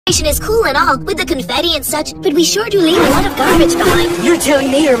Celebration is cool and all, with the confetti and such, but we sure do leave a lot of garbage behind. You're telling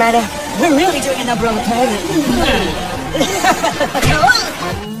me, Romana. We're really doing a number on the planet.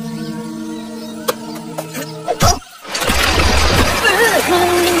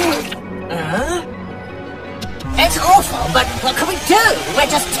 It's awful, but what can we do?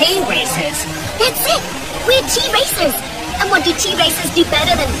 We're just teen racers. That's it! We're T-Racers! And what do T-Racers do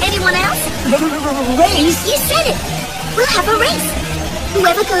better than anyone else? Race? You said it! We'll have a race!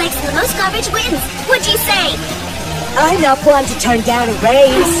 Whoever collects the most garbage wins! What'd you say? I'm not one to turn down a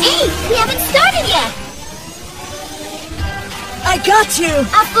race. Hey! We haven't started yet! I got you!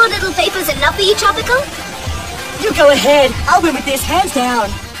 Are 4 little papers enough for you, Tropical? You go ahead. I'll win with this, hands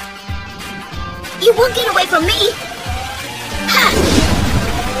down. You won't get away from me! Ha!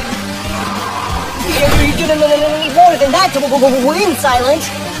 You're gonna need more than that to win, Silent.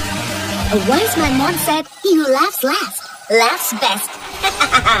 A wise man once said, he who laughs last, laughs best.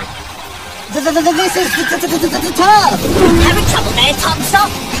 This is tough. Having trouble there, Tom Stop?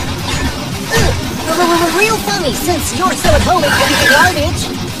 Real funny, since you're so at home at the garbage.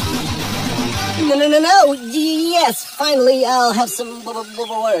 No. Yes, finally I'll have some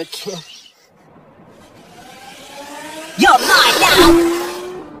work. You're mine now!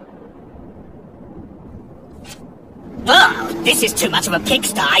 Oh, this is too much of a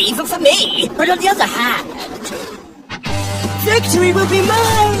pigsty, even for me. But on the other hand... Victory will be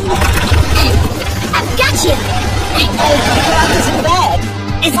mine! I've got you! How isn't bad?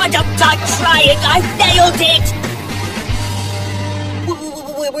 If I don't die trying, I've nailed it!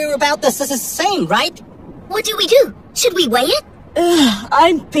 We're about the same, right? What do we do? Should we weigh it?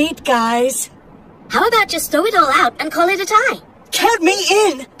 I'm beat, guys. How about just throw it all out and call it a tie? Count me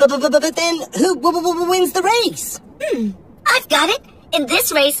in! But then, who wins the race? I've got it! In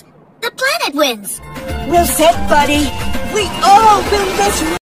this race, the planet wins! Well said, buddy! We all win this race!